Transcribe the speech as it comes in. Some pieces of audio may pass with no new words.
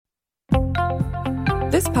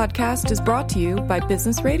This podcast is brought to you by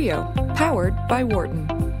Business Radio, powered by Wharton.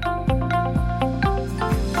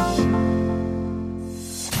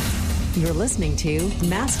 You're listening to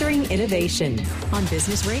Mastering Innovation on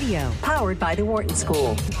Business Radio, powered by the Wharton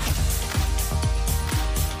School.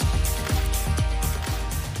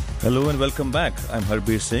 Hello and welcome back. I'm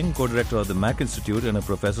Harbir Singh, co-director of the Mac Institute and a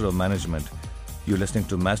professor of management. You're listening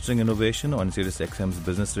to Mastering Innovation on SiriusXM's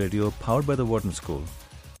Business Radio, powered by the Wharton School.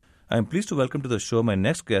 I'm pleased to welcome to the show my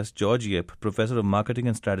next guest, George Yip, professor of marketing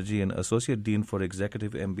and strategy and associate dean for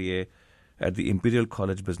executive MBA at the Imperial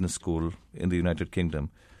College Business School in the United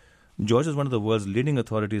Kingdom. George is one of the world's leading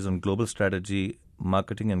authorities on global strategy,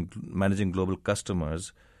 marketing, and managing global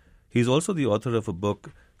customers. He's also the author of a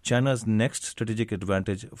book, China's Next Strategic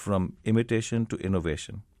Advantage from Imitation to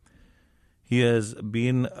Innovation. He has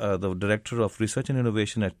been the Director of Research and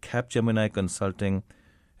Innovation at Capgemini Consulting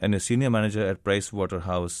and a Senior Manager at Price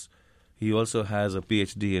Waterhouse. He also has a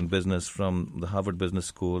PhD in business from the Harvard Business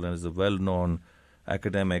School and is a well-known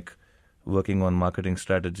academic working on marketing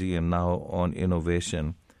strategy and now on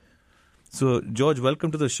innovation. So, George,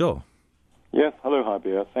 welcome to the show. Yes, hello,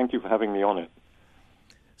 Harbir. Thank you for having me on it.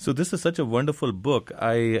 So this is such a wonderful book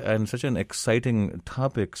and such an exciting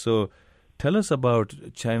topic. So tell us about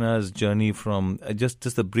China's journey from just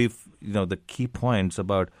the brief, the key points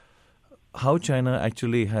about how China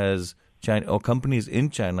actually has, or companies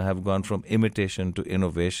in China have gone from imitation to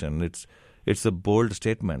innovation. It's a bold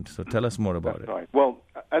statement. So tell us more about it. Right. Well,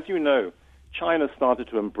 as you know, China started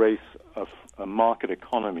to embrace a market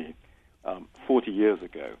economy 40 years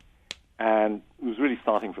ago. And it was really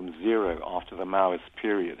starting from zero after the Maoist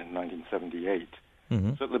period in 1978.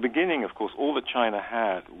 Mm-hmm. So at the beginning, of course, all that China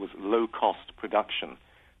had was low-cost production.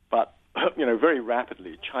 But, very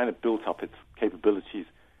rapidly, China built up its capabilities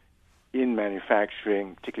in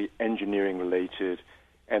manufacturing, particularly engineering-related,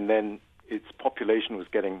 and then its population was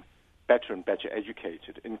getting better and better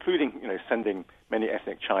educated, including, sending many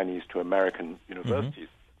ethnic Chinese to American universities,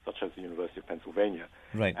 such as the University of Pennsylvania.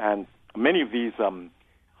 Right. And many of these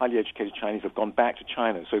highly educated Chinese have gone back to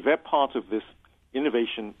China. So they're part of this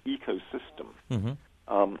innovation ecosystem.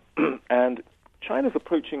 Mm-hmm. And China's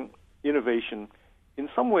approaching innovation in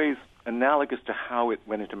some ways analogous to how it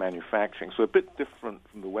went into manufacturing, so a bit different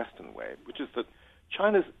from the Western way, which is that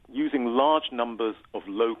China's using large numbers of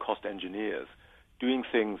low-cost engineers doing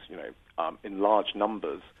things, in large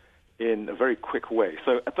numbers in a very quick way.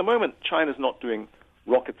 So at the moment, China's not doing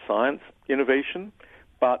rocket science innovation,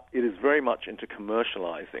 but it is very much into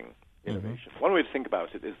commercializing innovation. Mm-hmm. One way to think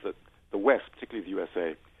about it is that the West, particularly the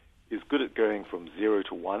USA, is good at going from 0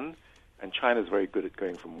 to 1, and China is very good at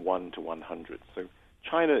going from 1 to 100. So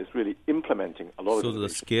China is really implementing a lot of innovation. So the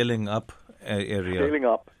scaling up area. Scaling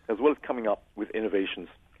up, as well as coming up with innovations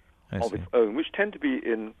of its own, which tend to be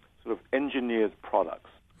in sort of engineered products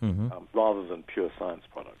rather than pure science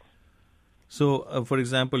products. So, for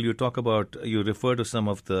example, you refer to some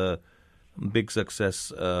of the big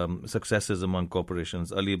successes among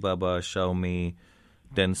corporations: Alibaba, Xiaomi,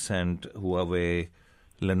 Tencent, Huawei,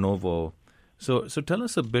 Lenovo. So tell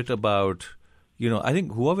us a bit about, I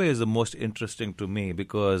think Huawei is the most interesting to me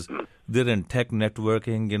because they're in tech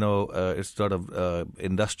networking, it's sort of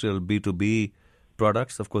industrial B2B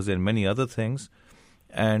products. Of course, there are many other things.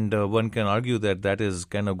 And one can argue that is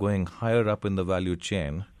kind of going higher up in the value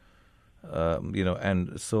chain, and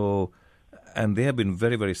they have been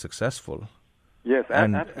very, very successful. Yes,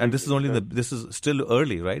 and this is this is still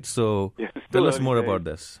early, right? So tell us more about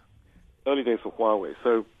this. Early days for Huawei.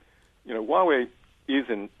 So, Huawei is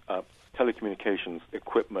in telecommunications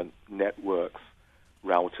equipment, networks,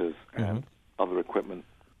 routers, and other equipment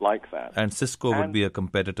like that. And Cisco would be a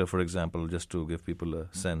competitor, for example, just to give people a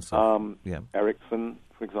sense of Ericsson,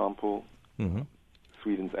 for example,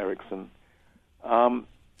 Sweden's Ericsson.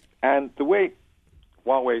 And the way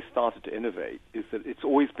Huawei started to innovate is that it's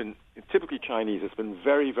always been, typically Chinese, it's been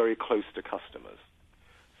very, very close to customers.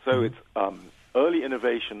 So its early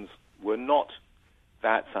innovations were not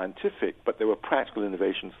that scientific, but they were practical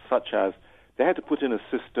innovations, such as they had to put in a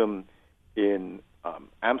system in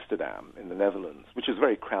Amsterdam in the Netherlands, which is a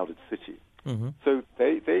very crowded city. Mm-hmm. So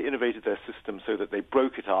they innovated their system so that they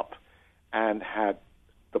broke it up and had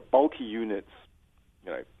the bulky units,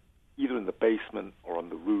 either in the basement or on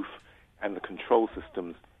the roof, and the control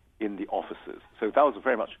systems in the offices. So that was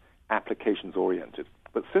very much applications-oriented.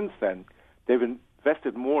 But since then, they've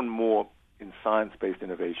invested more and more in science-based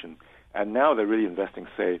innovation, and now they're really investing,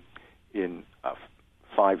 say, in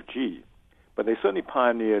 5G. But they certainly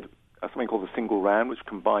pioneered something called the single RAN, which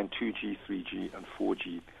combined 2G, 3G, and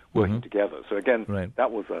 4G working together. So again,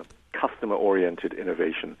 that was a customer-oriented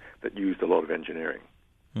innovation that used a lot of engineering.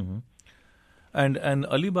 Mm-hmm. And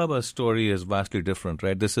Alibaba's story is vastly different,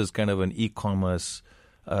 right? This is kind of an e-commerce.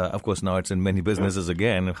 Of course, now it's in many businesses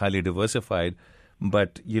again, highly diversified.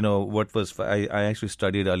 But I actually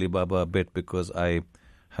studied Alibaba a bit because I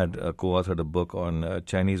had co-authored a book on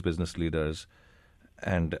Chinese business leaders,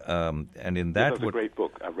 and in that was a great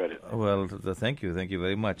book. I read it. Well, thank you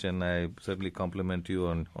very much, and I certainly compliment you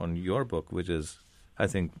on your book, which is, I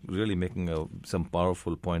think, really making some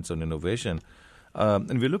powerful points on innovation.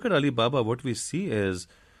 And we look at Alibaba, what we see is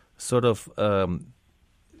sort of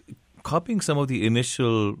copying some of the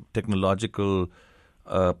initial technological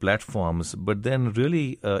platforms, but then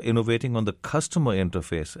really innovating on the customer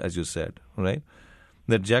interface, as you said, right?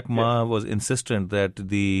 That Jack Ma was insistent that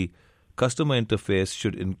the customer interface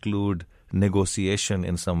should include negotiation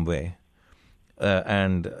in some way.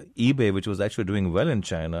 And eBay, which was actually doing well in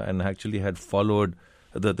China and actually had followed,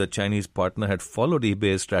 the Chinese partner had followed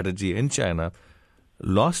eBay's strategy in China,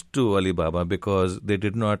 lost to Alibaba because they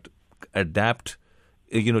did not adapt,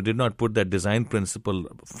 did not put that design principle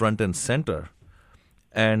front and center.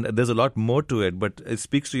 And there's a lot more to it, but it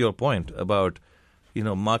speaks to your point about,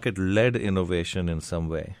 market-led innovation in some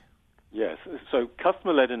way. Yes, so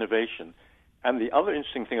customer-led innovation. And the other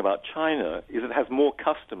interesting thing about China is it has more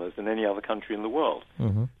customers than any other country in the world.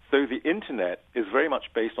 Mm-hmm. So the Internet is very much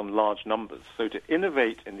based on large numbers. So to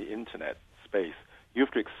innovate in the Internet space, you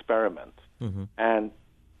have to experiment. Mm-hmm. And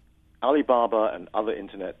Alibaba and other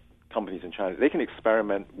Internet companies in China, they can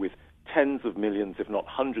experiment with tens of millions, if not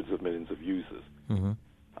hundreds of millions of users. Mm-hmm.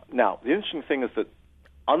 Now, the interesting thing is that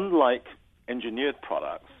unlike engineered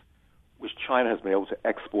products, which China has been able to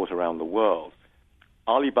export around the world,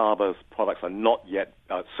 Alibaba's products are not yet,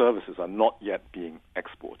 services are not yet being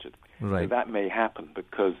exported. Right. So that may happen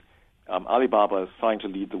because Alibaba is trying to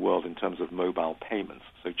lead the world in terms of mobile payments.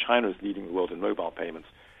 So China is leading the world in mobile payments,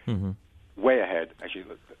 mm-hmm. way ahead, actually,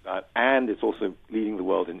 and it's also leading the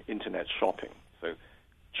world in Internet shopping. So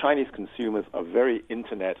Chinese consumers are very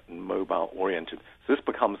Internet and mobile oriented. So this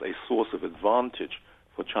becomes a source of advantage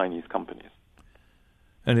for Chinese companies.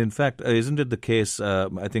 And in fact, isn't it the case,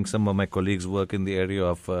 I think some of my colleagues work in the area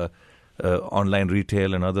of online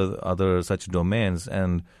retail and other such domains,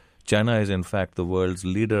 and China is in fact the world's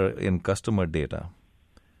leader in customer data,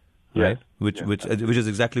 right? Yes. Which is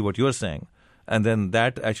exactly what you're saying. And then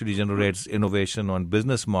that actually generates innovation on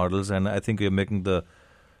business models, and I think you're making the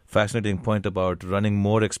fascinating point about running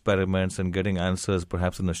more experiments and getting answers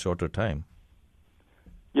perhaps in a shorter time.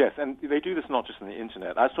 Yes, and they do this not just in the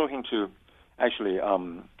Internet. I was talking to actually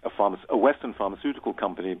a Western pharmaceutical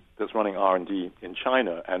company that's running R&D in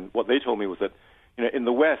China, and what they told me was that in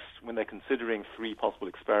the West, when they're considering 3 possible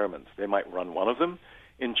experiments, they might run one of them.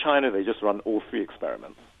 In China, they just run all 3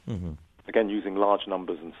 experiments, mm-hmm. again, using large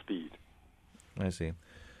numbers and speed. I see.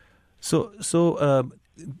 So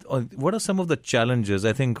what are some of the challenges?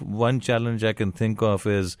 I think one challenge I can think of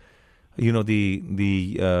is,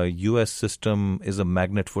 the U.S. system is a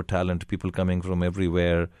magnet for talent, people coming from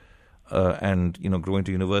everywhere, and growing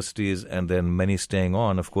to universities, and then many staying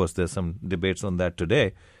on. Of course, there's some debates on that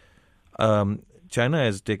today. China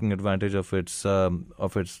is taking advantage of its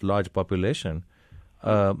large population,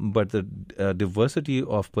 but the diversity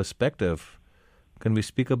of perspective. Can we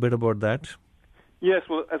speak a bit about that? Yes.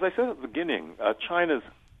 Well, as I said at the beginning, China's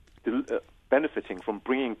benefiting from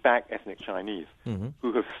bringing back ethnic Chinese mm-hmm.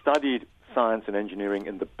 who have studied science and engineering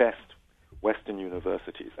in the best Western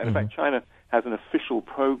universities. And in fact, China has an official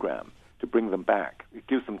program to bring them back. It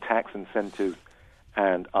gives them tax incentives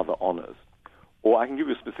and other honors. Or I can give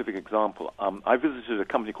you a specific example. I visited a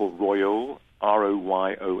company called Royole,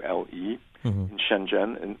 R-O-Y-O-L-E, mm-hmm. in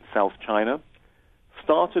Shenzhen in South China,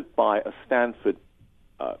 started by a Stanford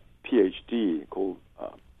PhD called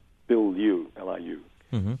Bill Liu, L-I-U.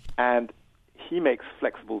 Mm-hmm. And he makes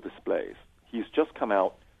flexible displays. He's just come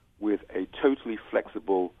out with a totally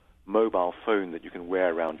flexible mobile phone that you can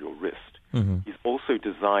wear around your wrist. Mm-hmm. He's also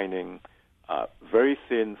designing very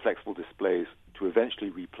thin, flexible displays to eventually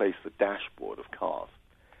replace the dashboard of cars.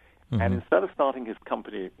 Mm-hmm. And instead of starting his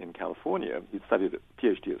company in California, he studied a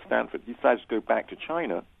PhD at Stanford, he decided to go back to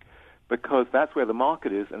China because that's where the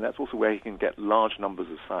market is, and that's also where he can get large numbers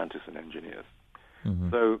of scientists and engineers. Mm-hmm.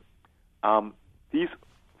 So these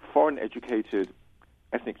foreign-educated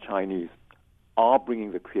ethnic Chinese are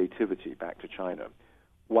bringing the creativity back to China,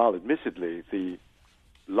 while admittedly the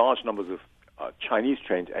large numbers of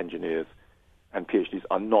Chinese-trained engineers and PhDs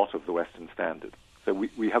are not of the Western standard. So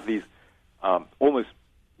we have these almost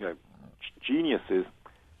geniuses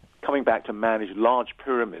coming back to manage large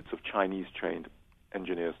pyramids of Chinese-trained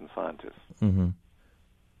engineers and scientists. Mm-hmm.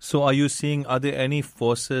 So are there any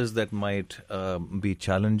forces that might be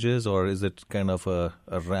challenges, or is it kind of a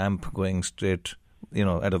ramp going straight,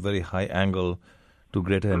 at a very high angle to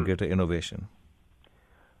greater and greater innovation?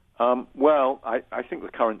 Well, I think the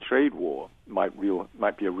current trade war might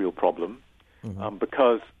be a real problem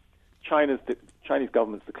because Chinese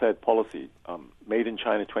government's declared policy, Made in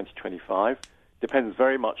China 2025, depends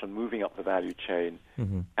very much on moving up the value chain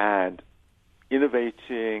and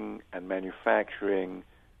innovating and manufacturing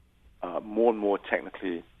more and more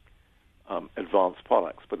technically advanced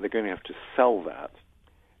products, but they're going to have to sell that.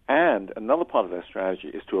 And another part of their strategy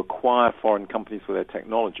is to acquire foreign companies for their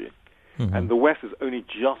technology. And the West has only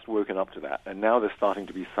just woken up to that, and now there's starting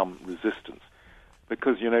to be some resistance.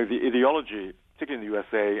 Because, the ideology, particularly in the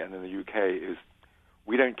USA and in the UK, is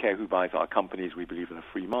we don't care who buys our companies, we believe in a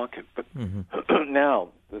free market. But now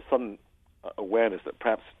there's sudden awareness that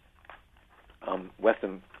perhaps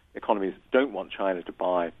Western economies don't want China to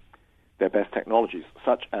buy their best technologies,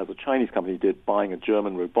 such as a Chinese company did buying a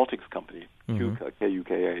German robotics company,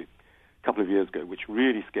 KUKA, a couple of years ago, which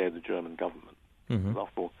really scared the German government.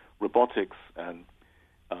 After all, robotics and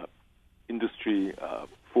Industry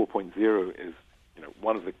 4.0 is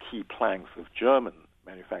one of the key planks of German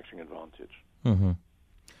manufacturing advantage.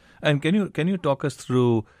 And can you talk us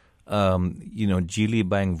through Geely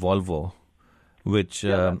buying Volvo, which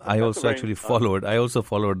I also actually followed. I also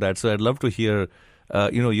followed that, so I'd love to hear.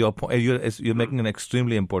 Your point. You're making an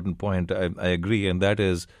extremely important point. I agree, and that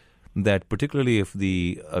is that particularly if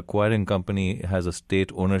the acquiring company has a state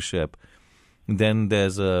ownership, then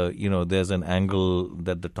there's an angle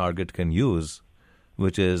that the target can use,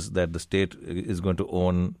 which is that the state is going to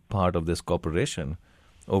own part of this corporation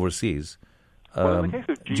overseas. Well, in the case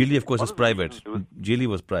of Geely, of course, is private. Geely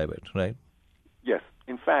was private, right? Yes.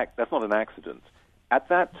 In fact, that's not an accident. At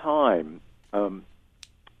that time,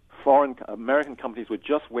 American companies were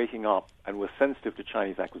just waking up and were sensitive to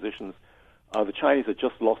Chinese acquisitions. The Chinese had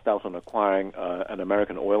just lost out on acquiring an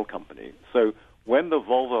American oil company. So when the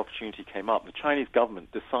Volvo opportunity came up, the Chinese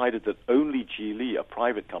government decided that only Geely, a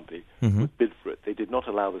private company, would bid for it. They did not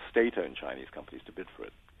allow the state-owned Chinese companies to bid for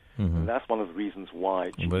it. And that's one of the reasons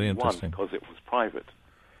why Geely won, because it was private.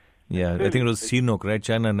 Yeah, I think it was CNOOC, right?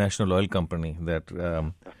 China National Oil Company that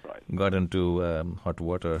got into hot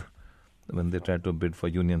water when they tried to bid for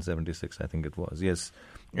Union 76, I think it was. Yes,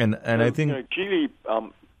 and I think Geely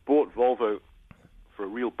bought Volvo for a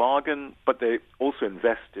real bargain, but they also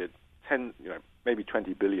invested maybe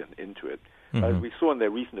 20 billion into it. As we saw in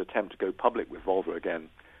their recent attempt to go public with Volvo again,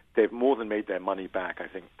 they've more than made their money back. I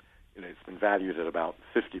think it's been valued at about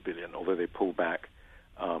 50 billion, although they pulled back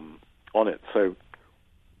on it. So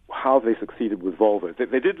how they succeeded with Volvo,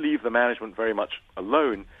 they did leave the management very much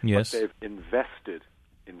alone, but they've invested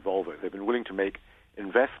in Volvo. They've been willing to make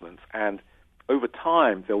investments, and over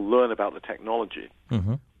time they'll learn about the technology.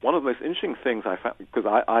 One of the most interesting things I found, because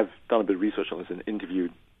I've done a bit of research on this and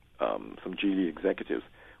interviewed some Geely executives,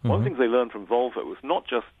 one of the things they learned from Volvo was not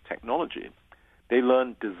just technology, they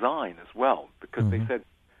learned design as well, because they said,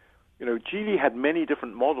 Geely had many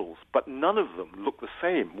different models, but none of them looked the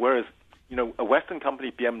same, whereas a Western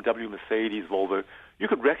company, BMW, Mercedes, Volvo, you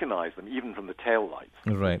could recognize them even from the tail lights.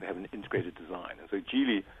 Right. They have an integrated design. And so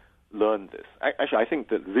Geely learned this. Actually, I think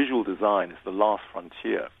that visual design is the last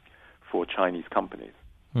frontier for Chinese companies.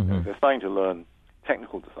 They're starting to learn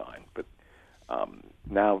technical design, but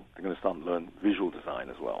now they're going to start to learn visual design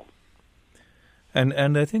as well.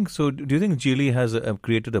 And I think so. Do you think Geely has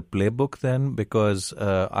created a playbook then? Because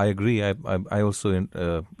I agree. I also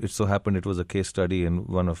it so happened it was a case study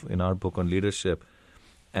in our book on leadership,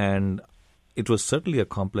 and it was certainly a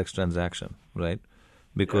complex transaction, right?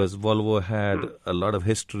 Because Volvo had a lot of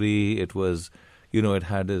history. It was, it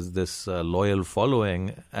had this loyal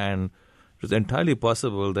following, and it was entirely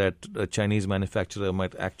possible that a Chinese manufacturer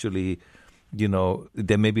might actually,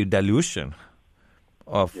 there may be dilution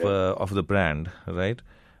of the brand, right?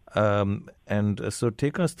 And so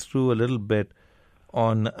take us through a little bit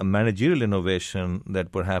on a managerial innovation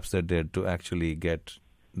that perhaps they did to actually get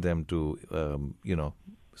them to,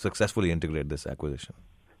 successfully integrate this acquisition.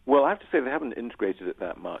 Well, I have to say they haven't integrated it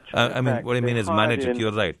that much. What I mean is manage it.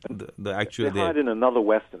 You're right. They hired in another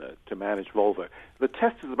Westerner to manage Volvo. The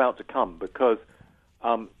test is about to come because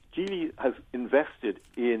Geely has invested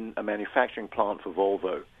in a manufacturing plant for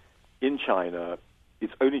Volvo in China.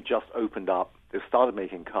 It's only just opened up. They've started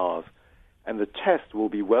making cars. And the test will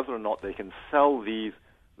be whether or not they can sell these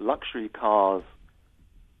luxury cars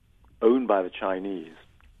owned by the Chinese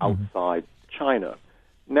outside China.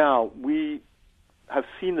 Now, we have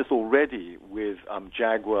seen this already with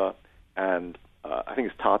Jaguar and I think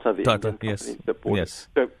it's Tata, the Indian company that bought it.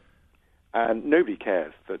 So And nobody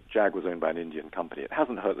cares that Jaguar was owned by an Indian company. It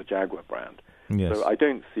hasn't hurt the Jaguar brand. Yes. So I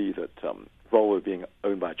don't see that Volvo being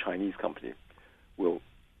owned by a Chinese company will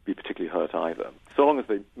be particularly hurt either, so long as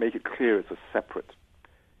they make it clear it's a separate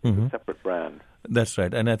brand. That's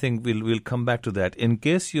right, and I think we'll come back to that. In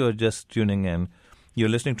case you're just tuning in, you're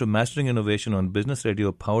listening to Mastering Innovation on Business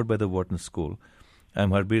Radio, powered by the Wharton School. I'm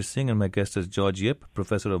Harbir Singh, and my guest is George Yip,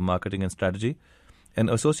 Professor of Marketing and Strategy, and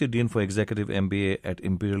Associate Dean for Executive MBA at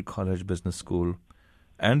Imperial College Business School,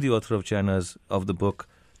 and the author of the book,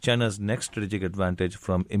 China's Next Strategic Advantage: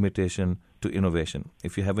 From Imitation to Innovation.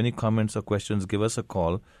 If you have any comments or questions, give us a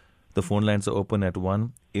call. The phone lines are open at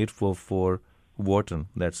 1-844-WHARTON.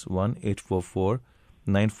 That's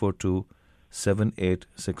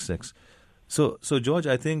 1-844-942-7866. So George,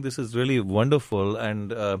 I think this is really wonderful,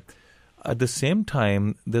 and at the same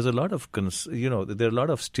time, there's a lot of there are a lot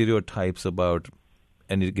of stereotypes about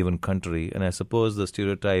any given country, and I suppose the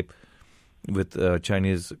stereotype with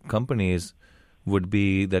Chinese companies would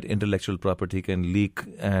be that intellectual property can leak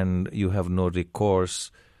and you have no recourse,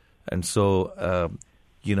 and so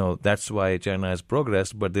that's why China has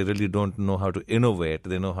progressed, but they really don't know how to innovate.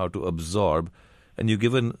 They know how to absorb, and you've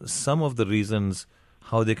given some of the reasons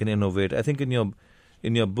how they can innovate. I think in your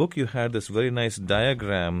book you had this very nice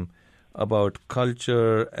diagram about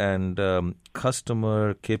culture and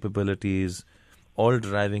customer capabilities all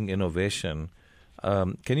driving innovation.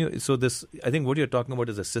 This, I think what you're talking about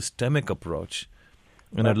is a systemic approach,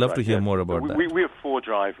 and I'd love to hear more about that. We have four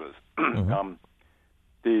drivers.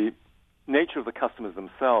 The nature of the customers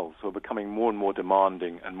themselves, who are becoming more and more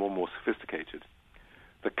demanding and more sophisticated.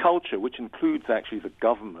 The culture, which includes actually the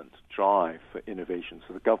government drive for innovation,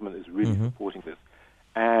 so the government is really supporting this,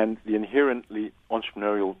 and the inherently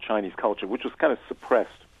entrepreneurial Chinese culture, which was kind of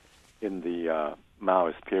suppressed in the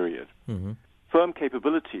Maoist period. Firm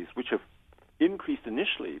capabilities, which have increased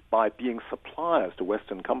initially by being suppliers to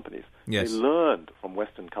Western companies. Yes. They learned from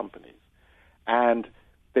Western companies, and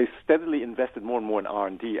they steadily invested more and more in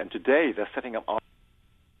R&D, and today they're setting up R&D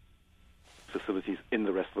facilities in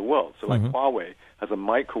the rest of the world. So like Huawei has a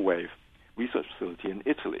microwave research facility in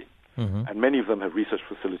Italy, and many of them have research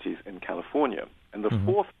facilities in California. And the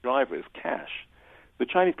fourth driver is cash. The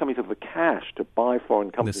Chinese companies have the cash to buy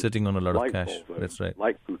foreign companies. They're sitting on a lot like of cash. Volvo, That's right.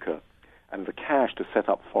 like KUKA, and the cash to set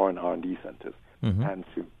up foreign R&D centers and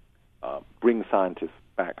to bring scientists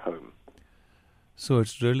back home. So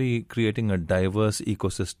it's really creating a diverse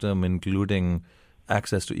ecosystem, including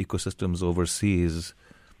access to ecosystems overseas,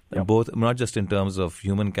 both not just in terms of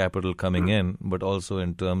human capital coming in, but also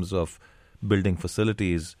in terms of building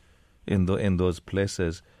facilities in those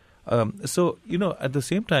places. So at the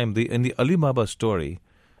same time, in the Alibaba story,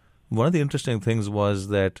 one of the interesting things was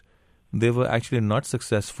that they were actually not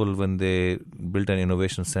successful when they built an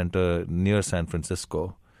innovation center near San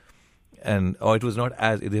Francisco. Or it was not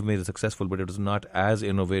they made it successful, but it was not as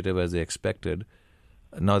innovative as they expected.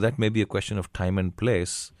 Now that may be a question of time and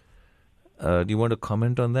place. Do you want to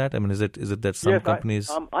comment on that? I mean, is it that some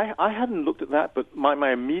companies... I hadn't looked at that, but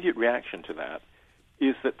my immediate reaction to that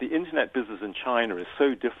is that the internet business in China is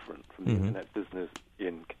so different from the internet business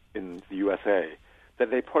in the USA that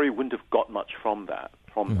they probably wouldn't have got much from that.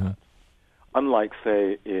 Unlike,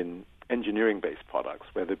 say, in engineering-based products,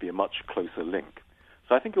 where there'd be a much closer link.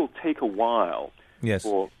 So I think it will take a while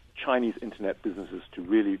for Chinese internet businesses to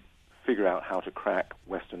really figure out how to crack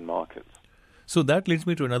Western markets. So that leads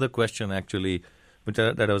me to another question, actually,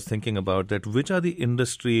 that I was thinking about, that which are the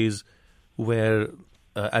industries where,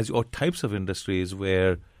 or types of industries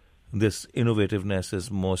where this innovativeness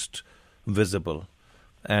is most visible?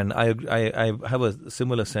 And I have a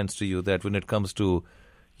similar sense to you that when it comes to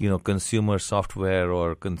consumer software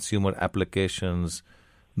or consumer applications,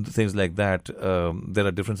 things like that, there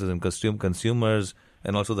are differences in consumers,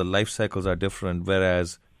 and also the life cycles are different,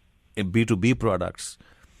 whereas in B2B products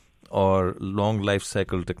or long life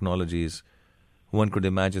cycle technologies, one could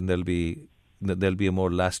imagine there'll be a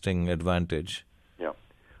more lasting advantage. Yeah.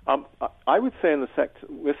 I would say in the sector,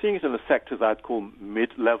 we're seeing it in the sectors I'd call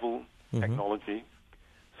mid-level technology.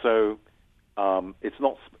 So it's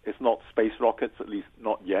not space rockets, at least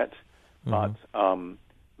not yet, but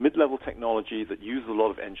mid-level technology that uses a lot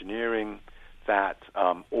of engineering, that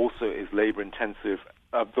also is labor-intensive.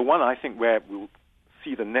 The one I think where we'll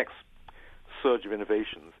see the next surge of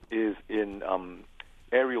innovations is in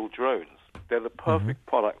aerial drones. They're the perfect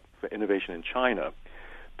product for innovation in China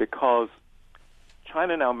because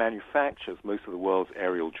China now manufactures most of the world's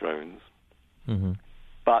aerial drones.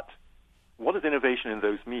 But what does innovation in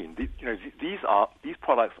those mean? These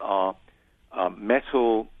products are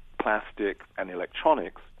metal, plastic, and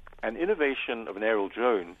electronics, and innovation of an aerial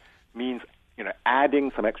drone means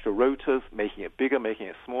adding some extra rotors, making it bigger, making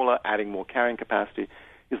it smaller, adding more carrying capacity,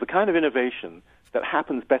 is the kind of innovation that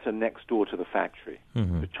happens better next door to the factory.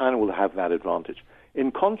 So China will have that advantage.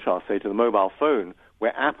 In contrast, say, to the mobile phone,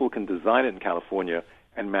 where Apple can design it in California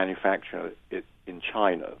and manufacture it in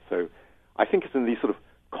China. So I think it's in these sort of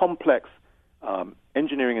complex,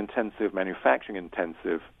 engineering-intensive,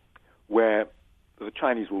 manufacturing-intensive, where the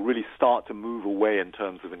Chinese will really start to move away in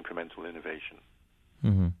terms of incremental innovation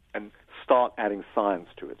and start adding science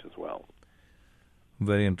to it as well.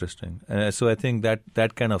 Very interesting. So I think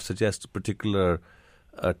that kind of suggests particular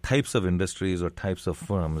types of industries or types of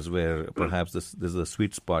firms where perhaps this is a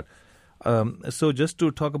sweet spot. So just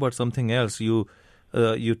to talk about something else, there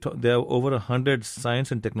are over 100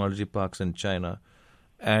 science and technology parks in China,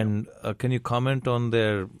 and can you comment on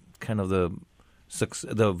their kind of the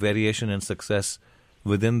variation in success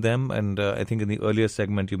within them? And I think in the earlier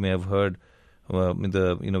segment you may have heard I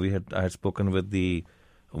had spoken with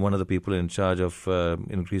one of the people in charge of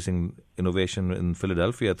increasing innovation in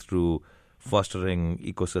Philadelphia through fostering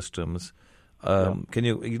ecosystems.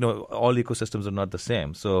 Can all ecosystems are not the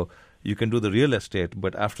same. So you can do the real estate,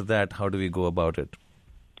 but after that, how do we go about it?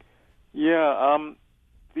 Yeah,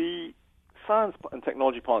 the science and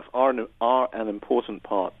technology parks are an important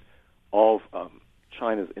part of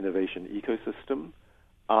China's innovation ecosystem.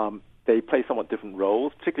 They play somewhat different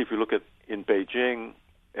roles, particularly if you look at in Beijing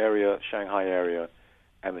area, Shanghai area,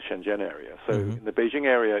 and the Shenzhen area. So in the Beijing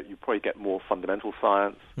area, you probably get more fundamental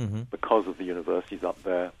science because of the universities up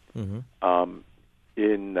there.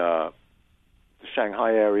 In the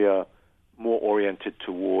Shanghai area, more oriented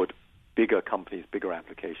toward bigger companies, bigger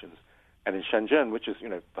applications. And in Shenzhen, which is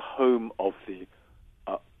the home of the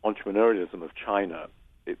entrepreneurialism of China,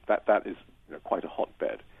 that is quite a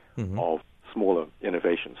hotbed of smaller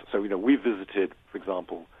innovations. So we visited, for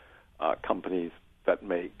example, companies that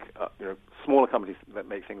make smaller companies that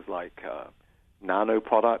make things like nano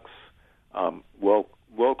products,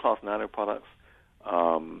 world-class nano products,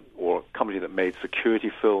 or a company that made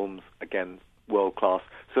security films, again, world-class.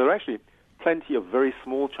 So there are actually plenty of very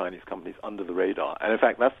small Chinese companies under the radar. And in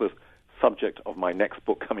fact, that's the subject of my next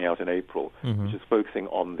book coming out in April, which is focusing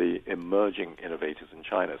on the emerging innovators in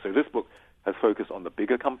China. So this book has focused on the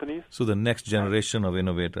bigger companies. So the next generation of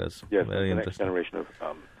innovators. Yes, the next generation of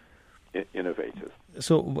innovators.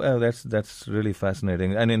 So that's really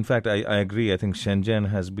fascinating, and in fact, I agree. I think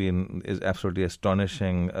Shenzhen is absolutely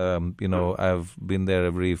astonishing. I've been there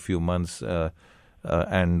every few months,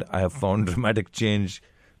 and I have found dramatic change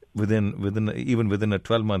within a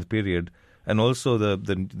 12-month period, and also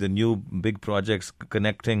the new big projects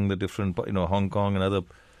connecting the different Hong Kong and other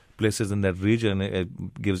places in that region.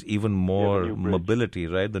 It gives even more mobility,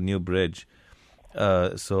 right? The new bridge.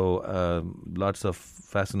 So lots of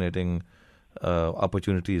fascinating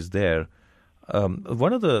opportunities there.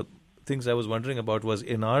 One of the things I was wondering about was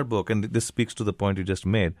in our book, and this speaks to the point you just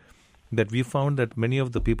made, that we found that many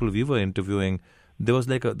of the people we were interviewing, there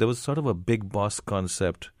was sort of a big boss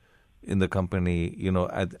concept in the company,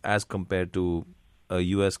 as compared to a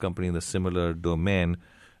U.S. company in a similar domain.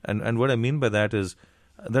 And what I mean by that is,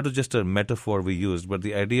 that was just a metaphor we used, but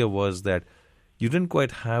the idea was that you didn't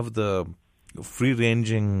quite have the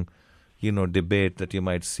free-ranging, debate that you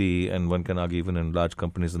might see, and one can argue even in large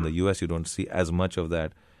companies in the U.S. you don't see as much of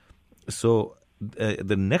that. So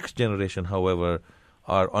the next generation, however,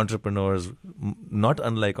 are entrepreneurs, not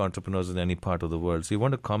unlike entrepreneurs in any part of the world. So you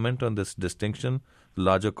want to comment on this distinction,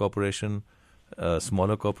 larger corporation,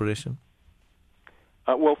 smaller corporation?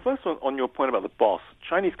 Well, first on your point about the boss,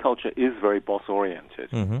 Chinese culture is very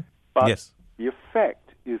boss-oriented. But yes. The effect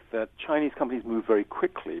is that Chinese companies move very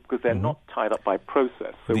quickly because they're not tied up by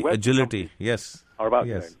process. So the agility, yes. Are about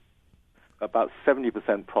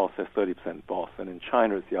 70% process, 30% boss, and in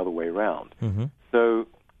China it's the other way around. So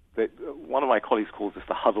one of my colleagues calls this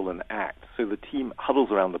the huddle and act. So the team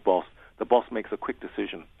huddles around the boss makes a quick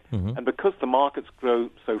decision. And because the markets grow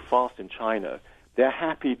so fast in China, they're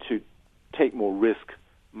happy to take more risk,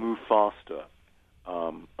 move faster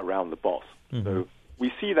around the boss. So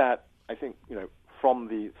we see that, I think, from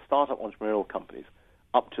the startup entrepreneurial companies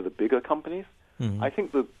up to the bigger companies. I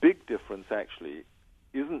think the big difference actually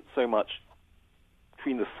isn't so much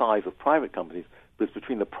between the size of private companies, but it's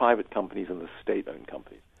between the private companies and the state-owned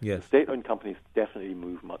companies. Yes. The state-owned companies definitely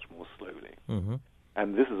move much more slowly.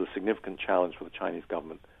 And this is a significant challenge for the Chinese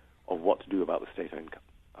government of what to do about the state-owned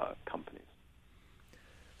companies.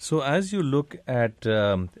 So as you look at,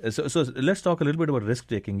 so let's talk a little bit about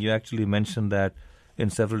risk-taking. You actually mentioned that in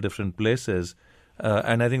several different places,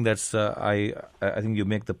 and I think that's I think you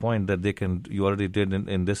make the point that they can. You already did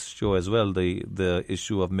in this show as well the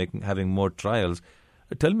issue of having more trials.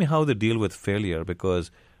 Tell me how they deal with failure,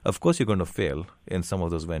 because, of course, you're going to fail in some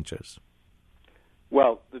of those ventures.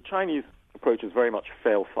 Well, the Chinese approach is very much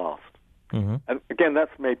fail fast. Mm-hmm. And again,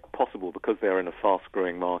 that's made possible because they're in a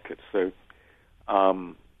fast-growing market. So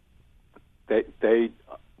they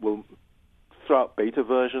will throw out beta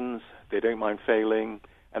versions. They don't mind failing.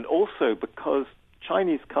 And also because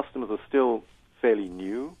Chinese customers are still fairly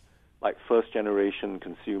new, like first-generation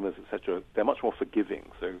consumers, etc., they're much more forgiving.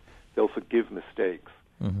 So they'll forgive mistakes,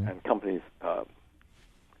 mm-hmm. and companies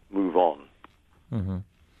move on. Mm-hmm.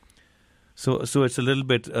 So it's a little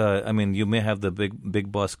bit. You may have the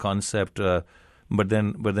big boss concept, but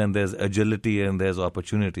then there's agility and there's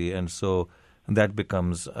opportunity, and so that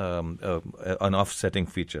becomes an offsetting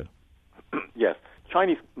feature. Yes,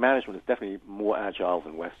 Chinese management is definitely more agile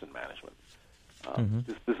than Western management. Mm-hmm.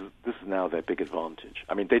 This is now their big advantage.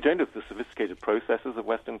 I mean, they don't have the sophisticated processes of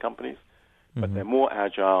Western companies, but mm-hmm. they're more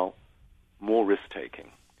agile, more risk-taking.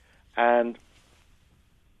 And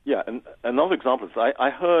and another example is I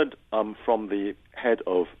heard from the head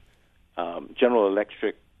of General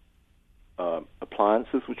Electric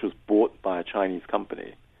Appliances, which was bought by a Chinese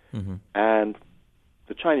company, mm-hmm. and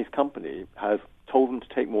the Chinese company has told them to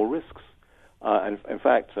take more risks. And in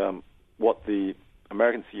fact, what the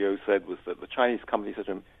American CEO said was that the Chinese company said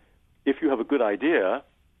to him, if you have a good idea,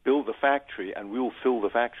 build the factory and we'll fill the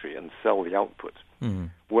factory and sell the output. Mm-hmm.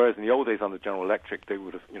 Whereas in the old days under General Electric, they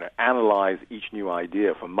would have analyzed each new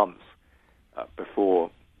idea for months before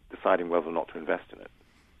deciding whether or not to invest in it.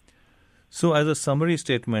 So as a summary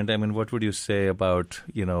statement, what would you say about,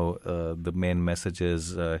 the main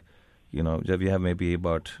messages? We have maybe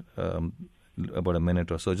about a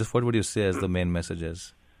minute or so. Just what would you say as the main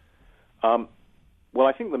messages? Well,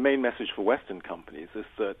 I think the main message for Western companies is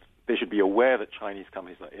that they should be aware that Chinese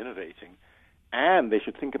companies are innovating, and they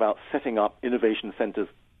should think about setting up innovation centers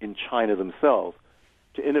in China themselves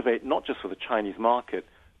to innovate not just for the Chinese market,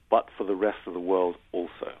 but for the rest of the world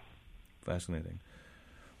also. Fascinating.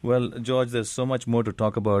 Well, George, there's so much more to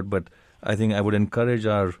talk about, but I think I would encourage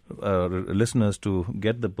our listeners to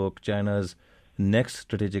get the book, China's Next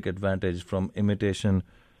Strategic Advantage, From Imitation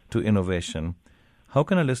to Innovation. How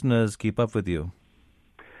can our listeners keep up with you?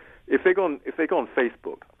 If they go on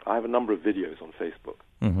Facebook, I have a number of videos on Facebook.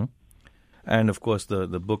 Mm-hmm. And of course, the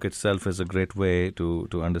book itself is a great way to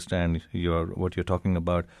understand what you're talking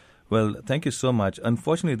about. Well, thank you so much.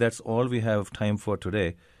 Unfortunately, that's all we have time for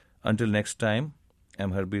today. Until next time,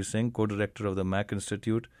 I'm Harbir Singh, co-director of the Mac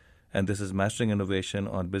Institute, and this is Mastering Innovation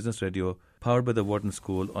on Business Radio, powered by the Wharton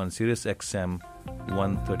School on Sirius XM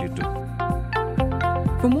 132.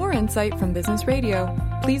 For more insight from Business Radio,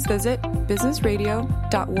 please visit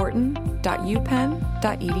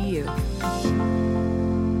businessradio.wharton.upenn.edu.